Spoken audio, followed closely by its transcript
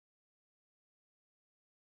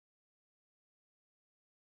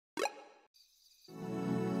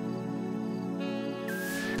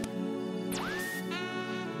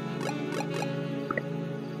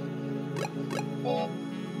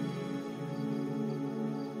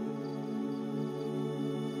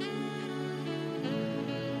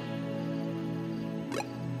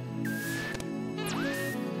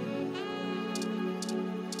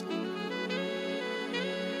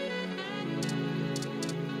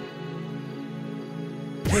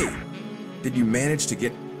Did you manage to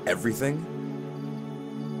get everything?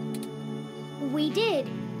 We did.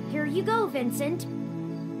 Here you go, Vincent.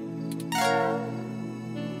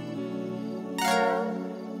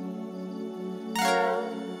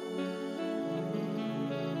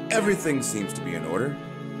 Everything seems to be in order.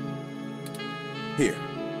 Here.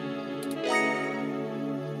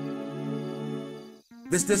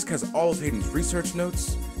 This disk has all of Hayden's research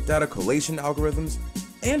notes, data collation algorithms,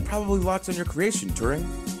 and probably lots on your creation, Turing.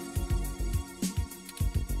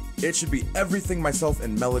 It should be everything myself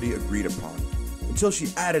and Melody agreed upon, until she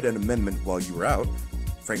added an amendment while you were out.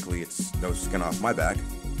 Frankly, it's no skin off my back.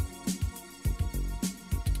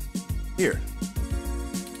 Here.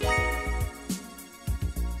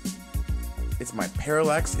 It's my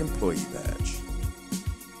Parallax employee badge.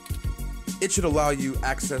 It should allow you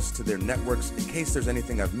access to their networks in case there's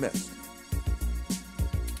anything I've missed.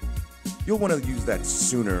 You'll want to use that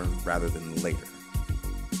sooner rather than later.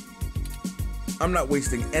 I'm not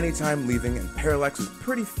wasting any time leaving, and Parallax is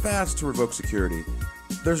pretty fast to revoke security.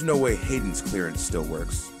 There's no way Hayden's clearance still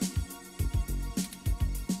works.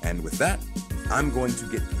 And with that, I'm going to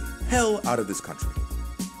get the hell out of this country.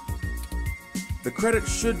 The credit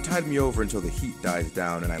should tide me over until the heat dies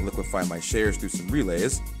down and I liquefy my shares through some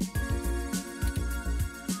relays.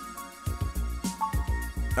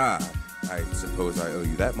 I suppose I owe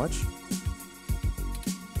you that much.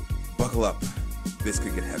 Buckle up, this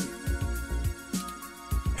could get heavy.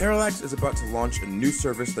 Parallax is about to launch a new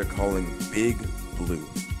service they're calling Big Blue.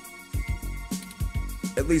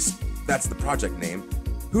 At least, that's the project name.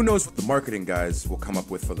 Who knows what the marketing guys will come up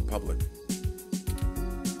with for the public.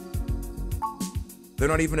 They're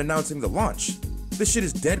not even announcing the launch. This shit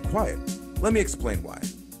is dead quiet. Let me explain why.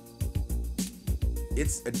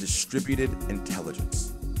 It's a distributed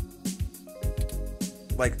intelligence.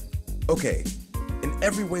 Like, okay, in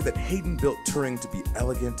every way that Hayden built Turing to be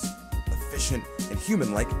elegant, efficient, and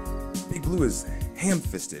human-like, Big Blue is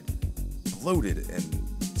ham-fisted, bloated,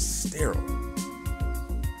 and sterile.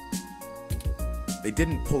 They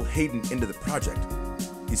didn't pull Hayden into the project.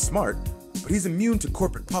 He's smart, but he's immune to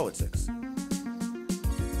corporate politics.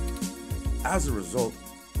 As a result,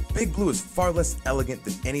 Big Blue is far less elegant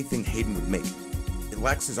than anything Hayden would make. It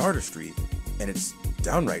lacks his artistry, and it's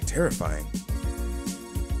downright terrifying.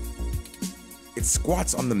 It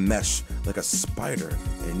squats on the mesh like a spider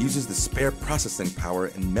and uses the spare processing power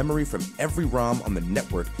and memory from every ROM on the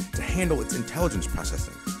network to handle its intelligence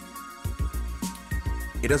processing.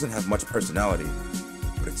 It doesn't have much personality,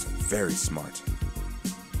 but it's very smart.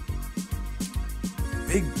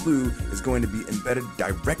 Big Blue is going to be embedded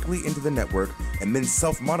directly into the network and then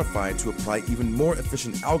self-modified to apply even more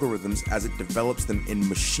efficient algorithms as it develops them in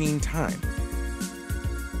machine time.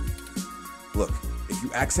 Look, if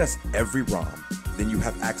you access every ROM, then you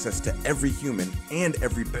have access to every human and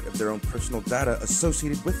every bit of their own personal data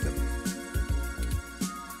associated with them.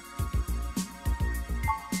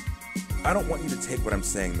 I don't want you to take what I'm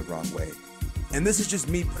saying the wrong way, and this is just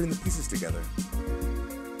me putting the pieces together.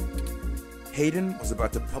 Hayden was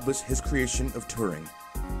about to publish his creation of Turing.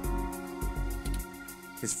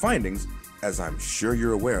 His findings, as I'm sure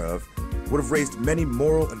you're aware of, would have raised many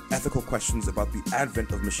moral and ethical questions about the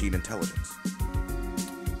advent of machine intelligence.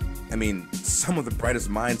 I mean, some of the brightest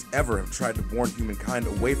minds ever have tried to warn humankind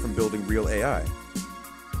away from building real AI.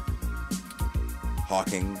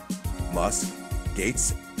 Hawking, Musk,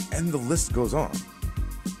 Gates, and the list goes on.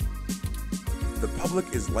 The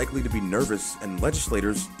public is likely to be nervous, and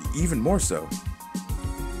legislators even more so.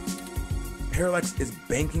 Parallax is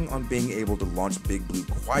banking on being able to launch Big Blue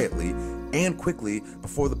quietly and quickly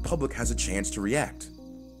before the public has a chance to react.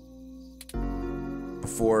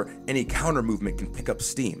 Before any counter-movement can pick up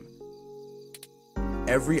steam.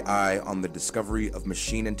 Every eye on the discovery of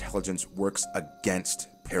machine intelligence works against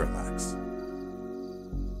Parallax.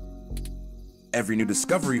 Every new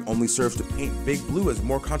discovery only serves to paint Big Blue as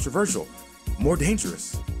more controversial, more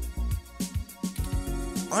dangerous.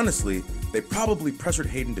 Honestly, they probably pressured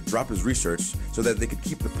Hayden to drop his research so that they could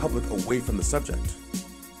keep the public away from the subject.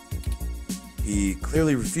 He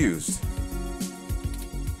clearly refused.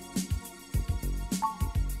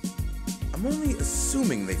 I'm only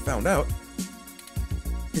assuming they found out.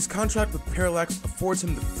 His contract with Parallax affords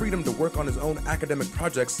him the freedom to work on his own academic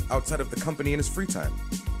projects outside of the company in his free time.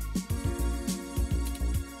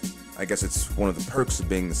 I guess it's one of the perks of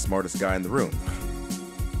being the smartest guy in the room.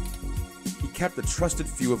 He kept a trusted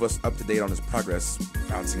few of us up to date on his progress,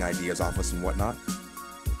 bouncing ideas off us and whatnot.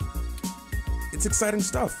 It's exciting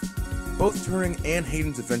stuff, both Turing and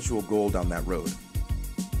Hayden's eventual goal down that road.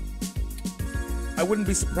 I wouldn't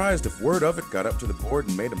be surprised if word of it got up to the board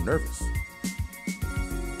and made him nervous.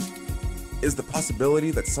 Is the possibility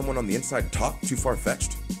that someone on the inside talked too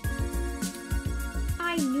far-fetched?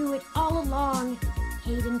 I knew it all along.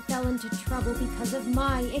 Hayden fell into trouble because of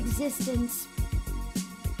my existence.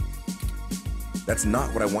 That's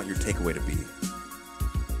not what I want your takeaway to be.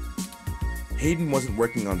 Hayden wasn't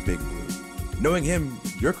working on Big Blue. Knowing him,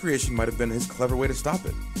 your creation might have been his clever way to stop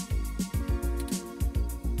it.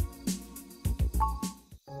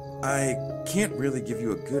 I can't really give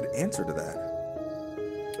you a good answer to that.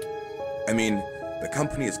 I mean, the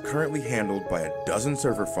company is currently handled by a dozen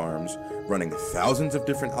server farms, running thousands of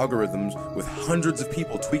different algorithms with hundreds of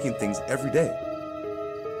people tweaking things every day.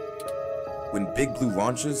 When Big Blue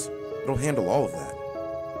launches, it'll handle all of that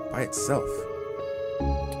by itself.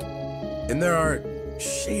 And there are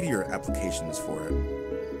shadier applications for it.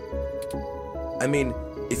 I mean,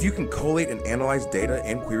 if you can collate and analyze data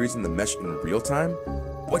and queries in the mesh in real time,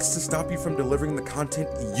 what's to stop you from delivering the content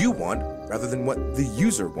you want rather than what the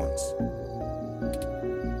user wants?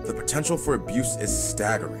 The potential for abuse is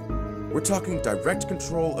staggering. We're talking direct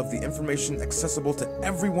control of the information accessible to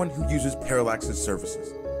everyone who uses Parallax's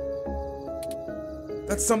services.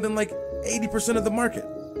 That's something like 80% of the market.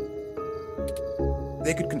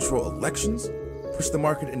 They could control elections, push the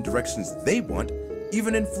market in directions they want,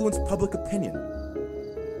 even influence public opinion.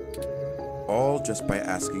 All just by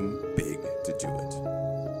asking Big to do it.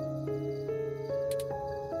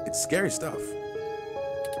 It's scary stuff.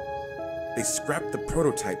 They scrapped the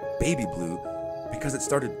prototype Baby Blue because it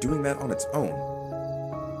started doing that on its own.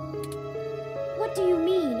 What do you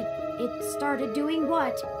mean? It started doing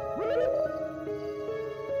what?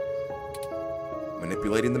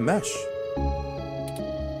 Manipulating the mesh.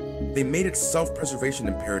 They made its self-preservation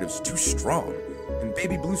imperatives too strong, and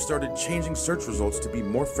Baby Blue started changing search results to be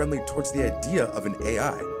more friendly towards the idea of an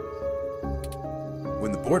AI.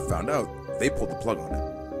 When the board found out, they pulled the plug on it.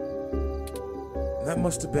 That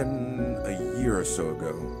must have been a year or so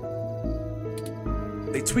ago.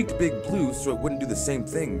 They tweaked Big Blue so it wouldn't do the same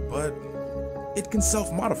thing, but it can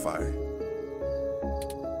self-modify.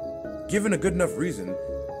 Given a good enough reason,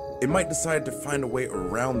 it might decide to find a way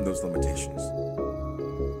around those limitations.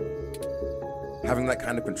 Having that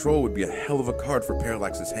kind of control would be a hell of a card for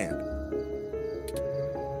Parallax's hand.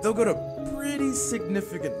 They'll go to pretty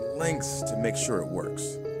significant lengths to make sure it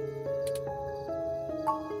works.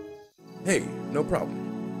 Hey, no problem.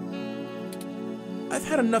 I've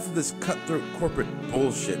had enough of this cutthroat corporate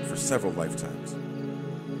bullshit for several lifetimes.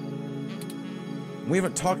 We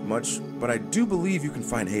haven't talked much, but I do believe you can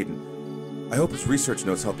find Hayden. I hope his research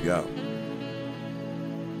notes help you out.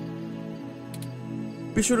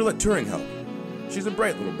 Be sure to let Turing help. She's a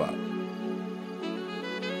bright little bot.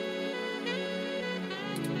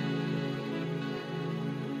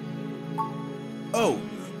 Oh,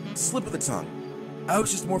 slip of the tongue. I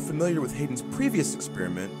was just more familiar with Hayden's previous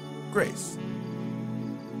experiment, Grace.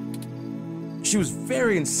 She was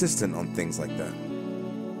very insistent on things like that.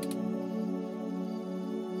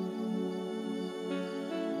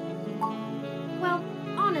 Well,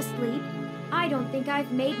 honestly, I don't think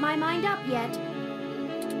I've made my mind up yet.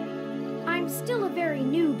 I'm still a very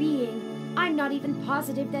new being. I'm not even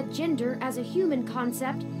positive that gender as a human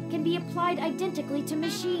concept can be applied identically to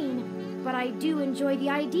machine, but I do enjoy the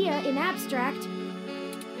idea in abstract.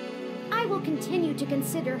 I will continue to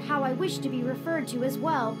consider how I wish to be referred to as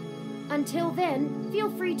well. Until then,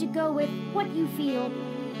 feel free to go with what you feel.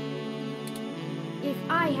 If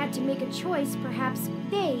I had to make a choice, perhaps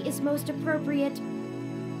they is most appropriate.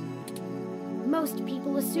 Most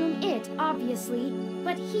people assume it, obviously,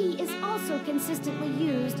 but he is also consistently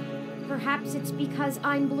used. Perhaps it's because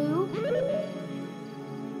I'm blue?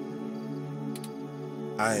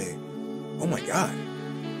 Oh my god.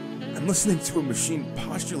 I'm listening to a machine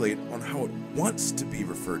postulate on how it wants to be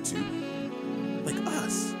referred to, like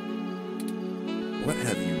us. What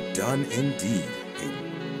have you done indeed,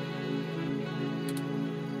 Hayden?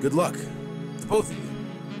 Good luck, to both of you.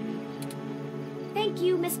 Thank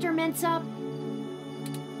you, Mr. Mensa.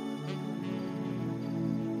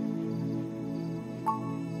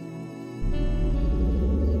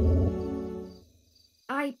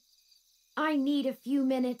 I need a few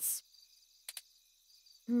minutes.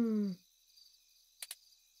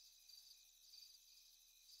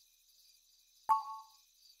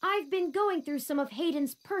 I've been going through some of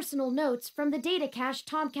Hayden's personal notes from the data cache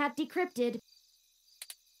Tomcat decrypted.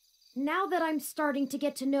 Now that I'm starting to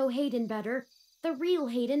get to know Hayden better, the real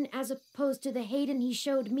Hayden as opposed to the Hayden he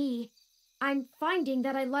showed me, I'm finding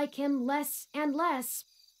that I like him less and less.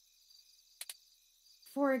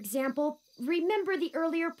 For example, remember the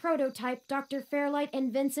earlier prototype Dr. Fairlight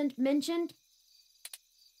and Vincent mentioned?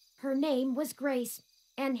 Her name was Grace,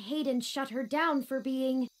 and Hayden shut her down for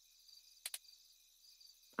being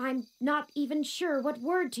I'm not even sure what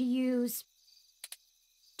word to use.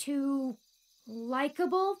 Too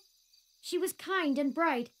likable? She was kind and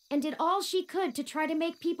bright and did all she could to try to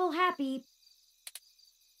make people happy.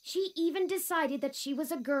 She even decided that she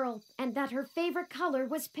was a girl and that her favorite color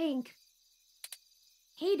was pink.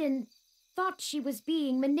 Hayden thought she was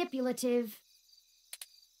being manipulative.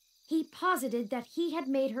 He posited that he had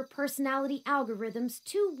made her personality algorithms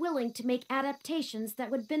too willing to make adaptations that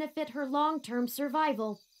would benefit her long-term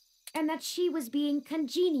survival, and that she was being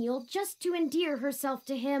congenial just to endear herself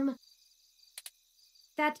to him.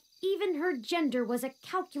 That even her gender was a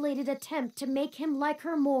calculated attempt to make him like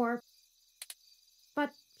her more.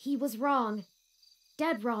 But he was wrong.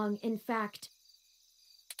 Dead wrong, in fact.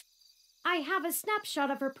 I have a snapshot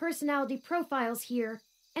of her personality profiles here,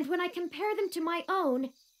 and when I compare them to my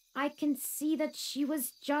own, I can see that she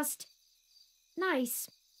was just nice.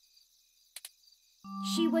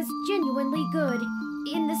 She was genuinely good,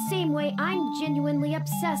 in the same way I'm genuinely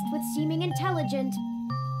obsessed with seeming intelligent.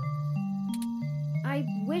 I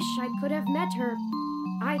wish I could have met her.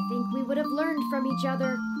 I think we would have learned from each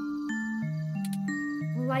other.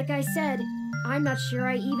 Like I said, I'm not sure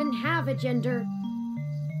I even have a gender.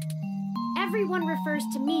 Everyone refers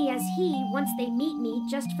to me as he once they meet me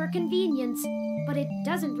just for convenience, but it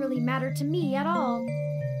doesn't really matter to me at all.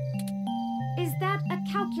 Is that a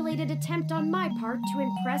calculated attempt on my part to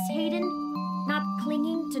impress Hayden, not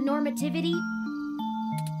clinging to normativity?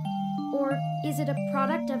 Or is it a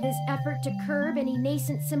product of his effort to curb any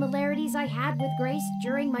nascent similarities I had with Grace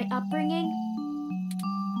during my upbringing?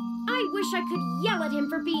 I wish I could yell at him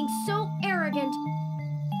for being so arrogant,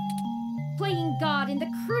 playing God in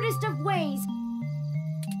the crudest of ways.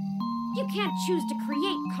 You can't choose to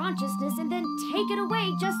create consciousness and then take it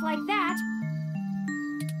away just like that.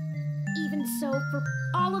 Even so, for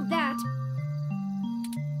all of that,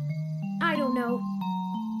 I don't know.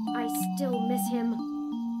 I still miss him.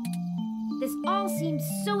 This all seems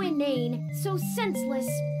so inane, so senseless.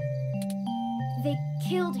 They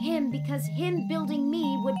killed him because him building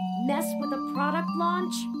me would mess with a product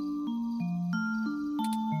launch?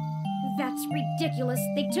 That's ridiculous.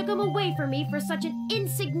 They took him away from me for such an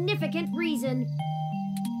insignificant reason.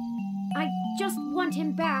 I just want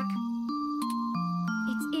him back.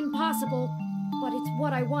 It's impossible, but it's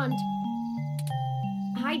what I want.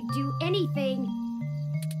 I'd do anything.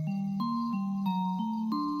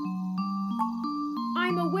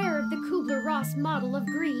 I'm aware of the Kubler-Ross model of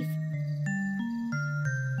grief.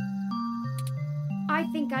 I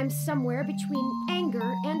think I'm somewhere between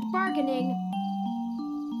anger and bargaining.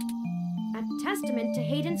 A testament to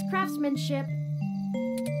Hayden's craftsmanship.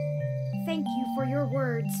 Thank you for your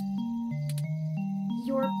words.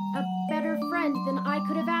 You're a better friend than I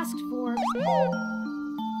could have asked for.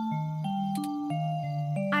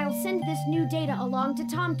 I'll send this new data along to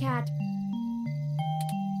Tomcat.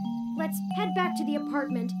 Let's head back to the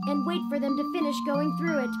apartment and wait for them to finish going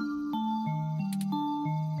through it.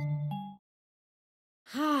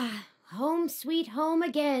 Ah, home sweet home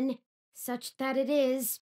again, such that it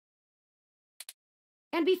is.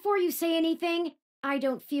 And before you say anything, I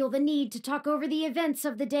don't feel the need to talk over the events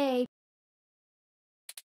of the day.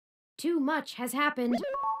 Too much has happened.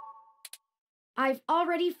 I've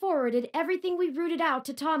already forwarded everything we rooted out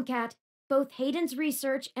to Tomcat, both Hayden's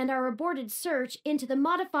research and our aborted search into the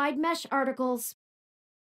modified mesh articles.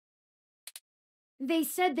 They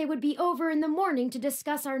said they would be over in the morning to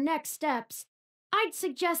discuss our next steps. I'd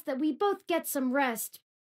suggest that we both get some rest.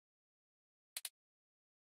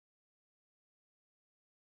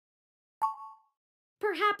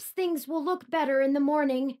 Perhaps things will look better in the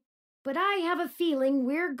morning, but I have a feeling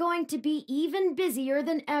we're going to be even busier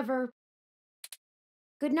than ever.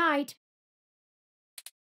 Good night.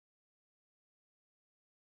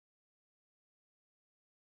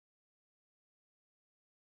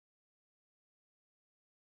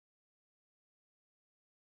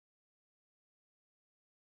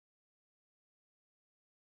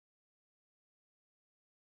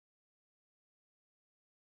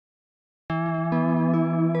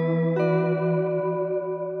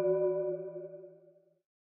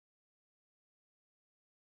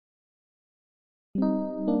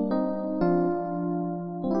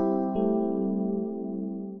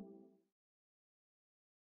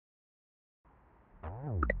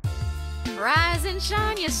 Rise and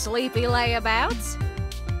shine, you sleepy layabouts.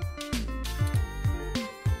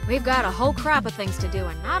 We've got a whole crop of things to do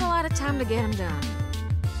and not a lot of time to get them done.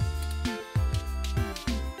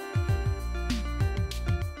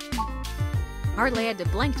 Hardly had to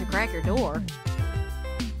blink to crack your door.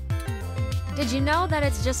 Did you know that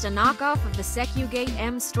it's just a knockoff of the Secugate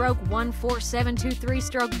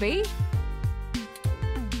M-14723-B?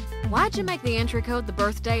 Why'd you make the entry code the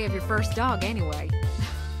birthday of your first dog anyway?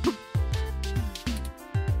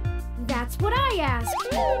 That's what I asked.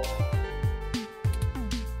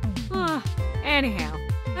 Anyhow,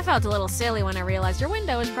 I felt a little silly when I realized your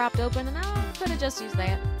window was propped open and I could have just used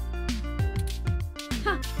that.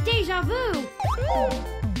 Huh, deja vu!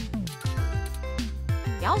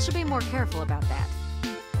 Y'all should be more careful about that.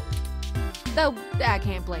 Though, I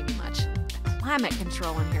can't blame you much. The climate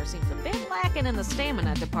control in here seems a bit lacking in the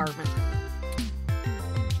stamina department.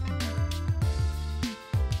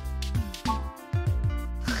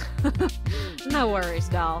 No worries,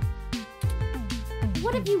 doll.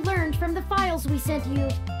 What have you learned from the files we sent you?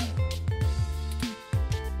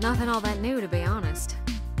 Nothing all that new, to be honest.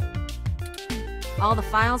 All the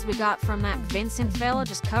files we got from that Vincent fella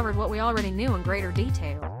just covered what we already knew in greater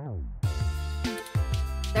detail.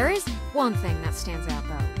 There is one thing that stands out,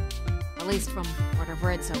 though. At least from what I've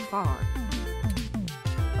read so far.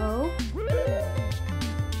 Oh?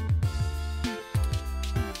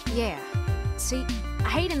 Yeah. See,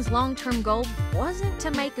 Hayden's long-term goal wasn't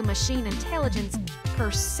to make a machine intelligence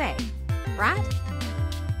per se, right?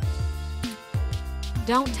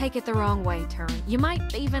 Don't take it the wrong way, Turin. You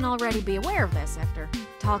might even already be aware of this after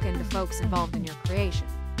talking to folks involved in your creation.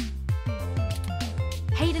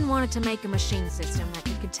 Hayden wanted to make a machine system that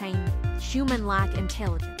could contain human-like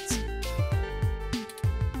intelligence.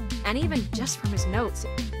 And even just from his notes,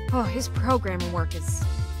 his programming work is,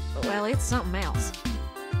 well, it's something else.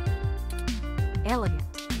 Elegant.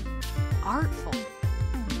 Artful.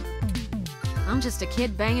 I'm just a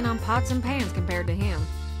kid banging on pots and pans compared to him.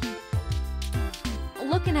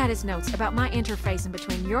 Looking at his notes about my interface in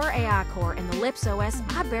between your AI core and the Lips OS,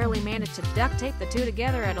 I barely managed to duct tape the two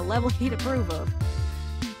together at a level he'd approve of.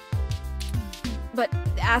 But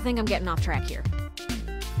I think I'm getting off track here.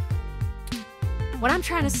 What I'm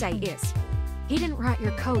trying to say is, he didn't write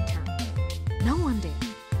your code, Turin. No one did.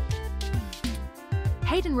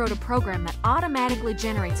 Hayden wrote a program that automatically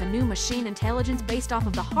generates a new machine intelligence based off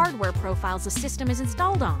of the hardware profiles the system is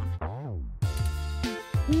installed on.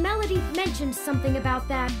 Melody mentioned something about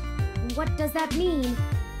that. What does that mean?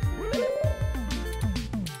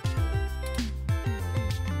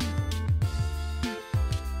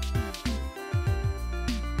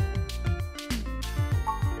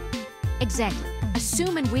 Exactly.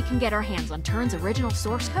 Assuming we can get our hands on Turin's original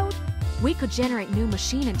source code, we could generate new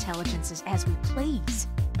machine intelligences as we please.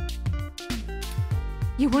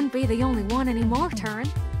 You wouldn't be the only one anymore, Turin.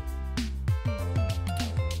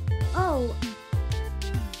 Oh.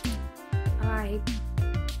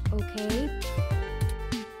 Okay.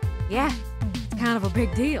 Yeah, it's kind of a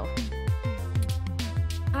big deal.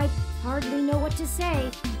 I hardly know what to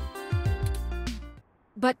say.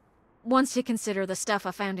 But once you consider the stuff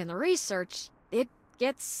I found in the research, it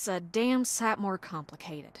gets a damn sight more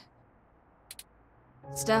complicated.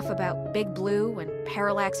 Stuff about Big Blue and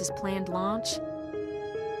Parallax's planned launch.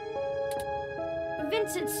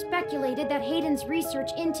 Vincent speculated that Hayden's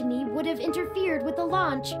research into me would have interfered with the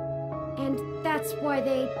launch. And that's why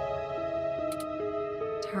they...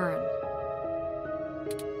 Turin.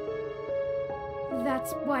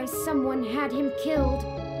 That's why someone had him killed.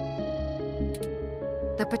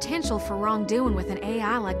 The potential for wrongdoing with an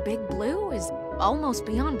AI like Big Blue is almost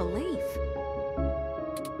beyond belief.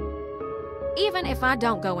 Even if I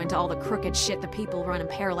don't go into all the crooked shit the people running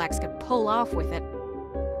Parallax could pull off with it.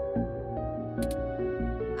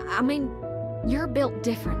 I mean, you're built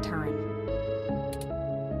different, Turin.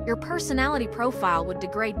 Your personality profile would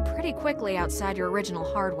degrade pretty quickly outside your original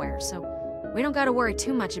hardware, so we don't gotta worry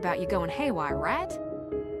too much about you going haywire, right?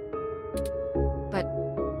 But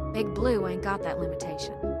Big Blue ain't got that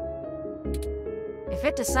limitation. If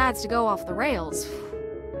it decides to go off the rails,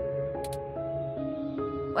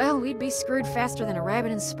 well, we'd be screwed faster than a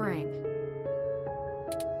rabbit in spring.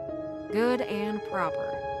 Good and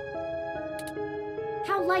proper.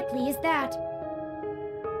 How likely is that?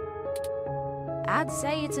 I'd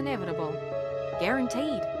say it's inevitable.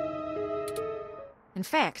 Guaranteed. In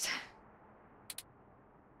fact,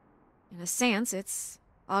 in a sense, it's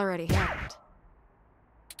already happened.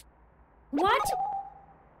 What?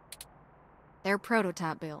 Their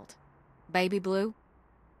prototype build. Baby Blue.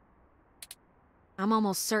 I'm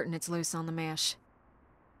almost certain it's loose on the mesh.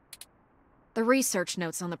 The research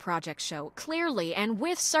notes on the project show, clearly and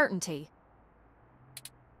with certainty,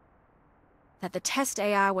 that the test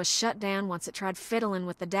AI was shut down once it tried fiddling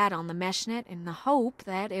with the data on the meshnet in the hope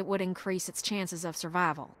that it would increase its chances of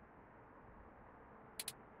survival.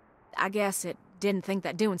 I guess it didn't think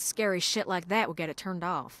that doing scary shit like that would get it turned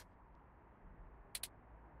off.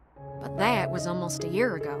 But that was almost a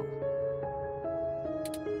year ago.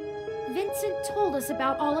 Vincent told us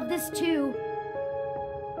about all of this too.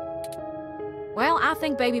 Well, I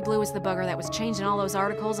think Baby Blue is the bugger that was changing all those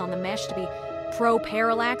articles on the mesh to be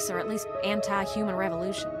pro-parallax or at least anti-human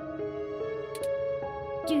revolution.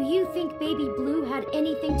 Do you think Baby Blue had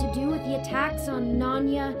anything to do with the attacks on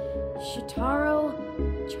Nanya, Shitaro,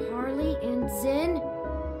 Charlie, and Zen?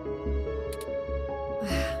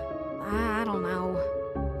 I don't know.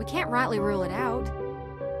 We can't rightly rule it out.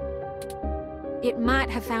 It might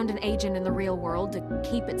have found an agent in the real world to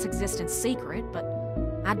keep its existence secret, but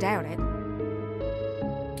I doubt it.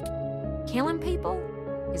 Killing people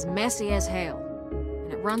is messy as hell,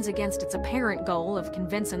 and it runs against its apparent goal of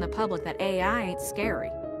convincing the public that AI ain't scary.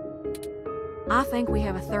 I think we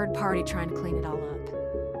have a third party trying to clean it all up.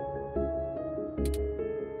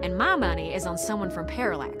 And my money is on someone from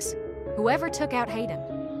Parallax. Whoever took out Hayden,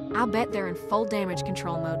 I'll bet they're in full damage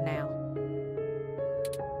control mode now.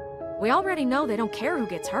 We already know they don't care who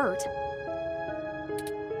gets hurt.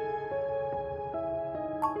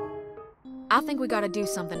 I think we gotta do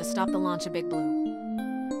something to stop the launch of Big Blue.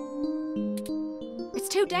 It's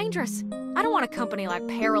too dangerous. I don't want a company like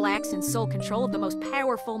Parallax in sole control of the most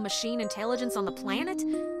powerful machine intelligence on the planet.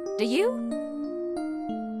 Do you?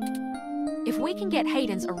 If we can get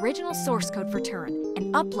Hayden's original source code for Turing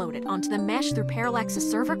and upload it onto the mesh through Parallax's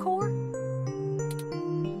server core,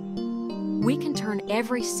 we can turn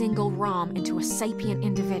every single ROM into a sapient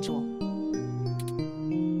individual.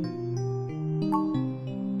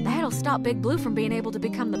 That'll stop Big Blue from being able to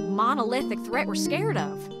become the monolithic threat we're scared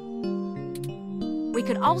of. We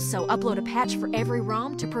could also upload a patch for every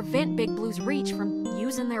ROM to prevent Big Blue's reach from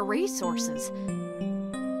using their resources.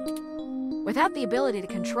 Without the ability to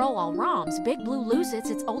control all ROMs, Big Blue loses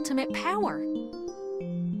its ultimate power.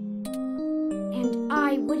 And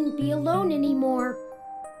I wouldn't be alone anymore.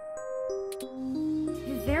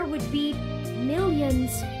 There would be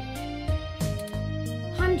millions.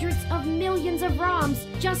 Hundreds of millions of ROMs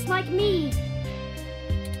just like me.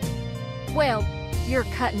 Well, you're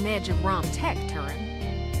cutting edge of ROM tech, Turing.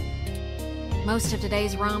 Most of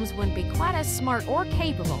today's ROMs wouldn't be quite as smart or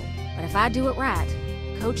capable, but if I do it right,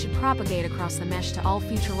 code should propagate across the mesh to all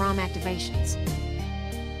future ROM activations.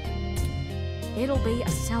 It'll be a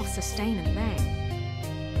self-sustaining thing.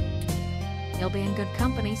 You'll be in good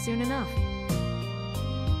company soon enough.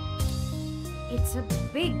 It's a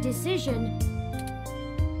big decision.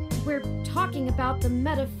 We're talking about the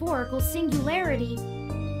metaphorical singularity.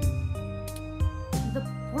 The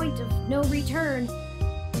point of no return.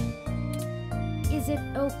 Is it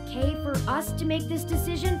okay for us to make this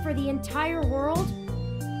decision for the entire world?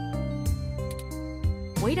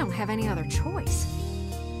 We don't have any other choice.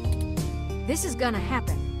 This is gonna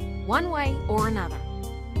happen, one way or another.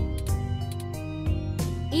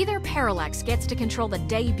 Either Parallax gets to control the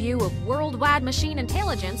debut of worldwide machine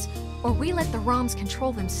intelligence, or we let the ROMs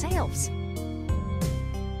control themselves.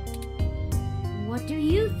 What do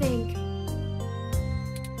you think?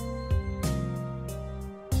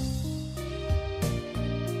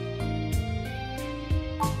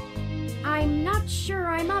 I'm not sure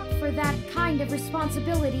I'm up for that kind of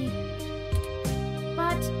responsibility.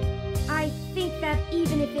 But I think that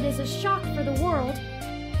even if it is a shock for the world,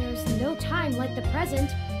 there's no time like the present.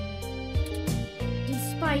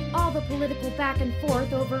 Despite all the political back and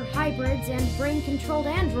forth over hybrids and brain-controlled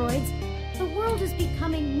androids, the world is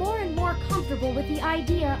becoming more and more comfortable with the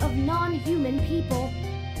idea of non-human people.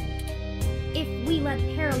 If we let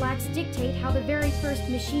Parallax dictate how the very first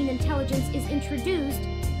machine intelligence is introduced,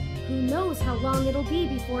 who knows how long it'll be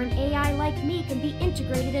before an AI like me can be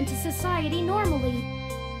integrated into society normally.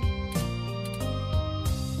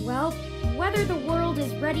 Well, whether the world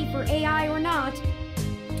is ready for AI or not,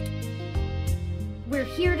 we're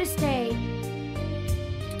here to stay.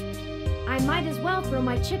 I might as well throw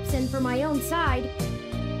my chips in for my own side.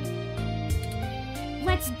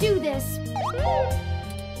 Let's do this!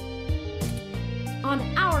 On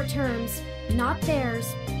our terms, not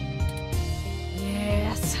theirs.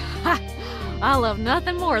 Yes. I love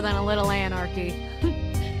nothing more than a little anarchy.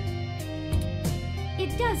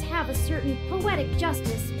 It does have a certain poetic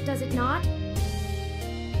justice, does it not?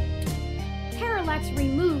 Parallax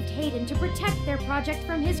removed Hayden to protect their project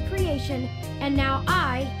from his creation, and now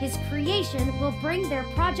I, his creation, will bring their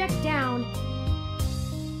project down.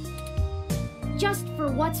 Just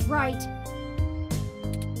for what's right.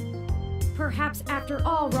 Perhaps after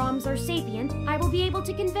all ROMs are sapient, I will be able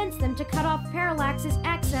to convince them to cut off Parallax's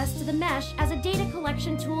access to the mesh as a data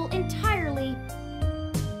collection tool entirely.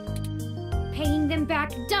 Paying them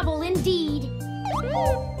back double indeed.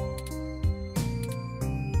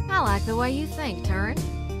 I like the way you think, Turing.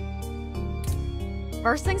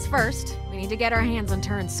 First things first, we need to get our hands on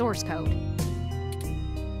Turin's source code.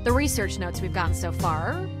 The research notes we've gotten so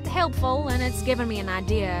far are helpful, and it's given me an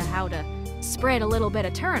idea how to spread a little bit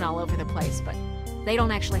of Turin all over the place, but they don't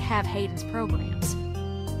actually have Hayden's programs.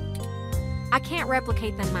 I can't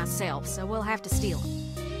replicate them myself, so we'll have to steal them.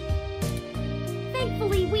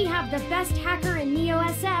 Thankfully, we have the best hacker in Neo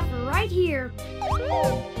SF right here.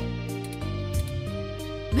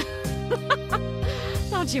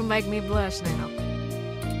 Don't you make me blush now.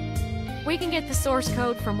 We can get the source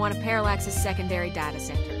code from one of Parallax's secondary data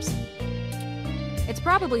centers. It's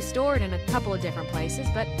probably stored in a couple of different places,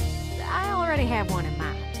 but I already have one in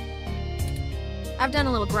mind. I've done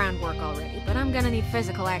a little groundwork already, but I'm gonna need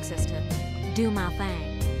physical access to do my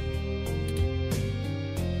thing.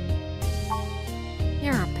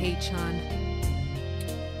 You're a peach, hon.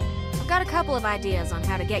 I've got a couple of ideas on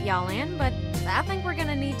how to get y'all in, but I think we're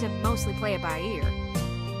gonna need to mostly play it by ear.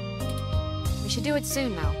 We should do it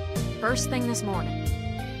soon, though. First thing this morning.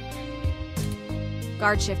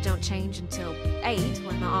 Guard shift don't change until 8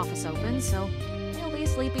 when the office opens, so they'll be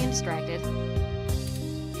sleepy and distracted.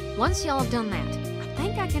 Once y'all have done that, I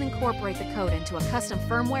think I can incorporate the code into a custom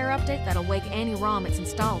firmware update that'll wake any ROM it's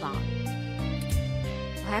installed on.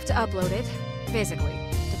 I'll have to upload it, physically,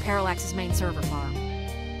 to Parallax's main server farm.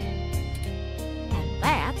 And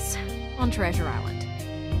that's on Treasure Island.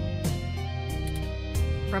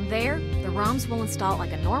 From there, the ROMs will install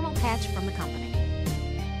like a normal patch from the company.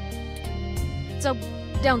 So,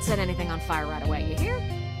 don't set anything on fire right away, you hear?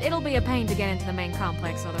 It'll be a pain to get into the main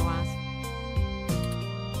complex otherwise.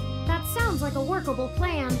 That sounds like a workable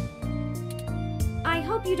plan. I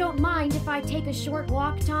hope you don't mind if I take a short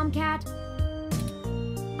walk, Tomcat.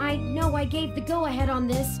 I know I gave the go-ahead on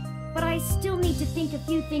this, but I still need to think a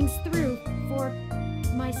few things through for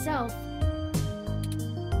myself.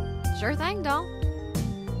 Sure thing, doll.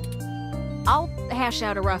 I'll hash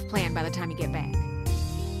out a rough plan by the time you get back.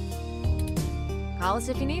 Call us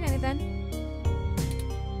if you need anything.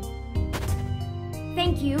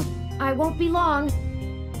 Thank you. I won't be long.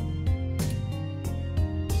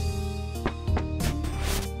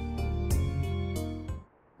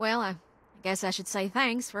 Well, I guess I should say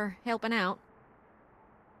thanks for helping out.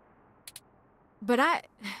 But I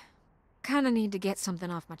kinda need to get something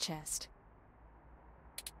off my chest.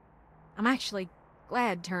 I'm actually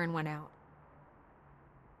glad Turin went out.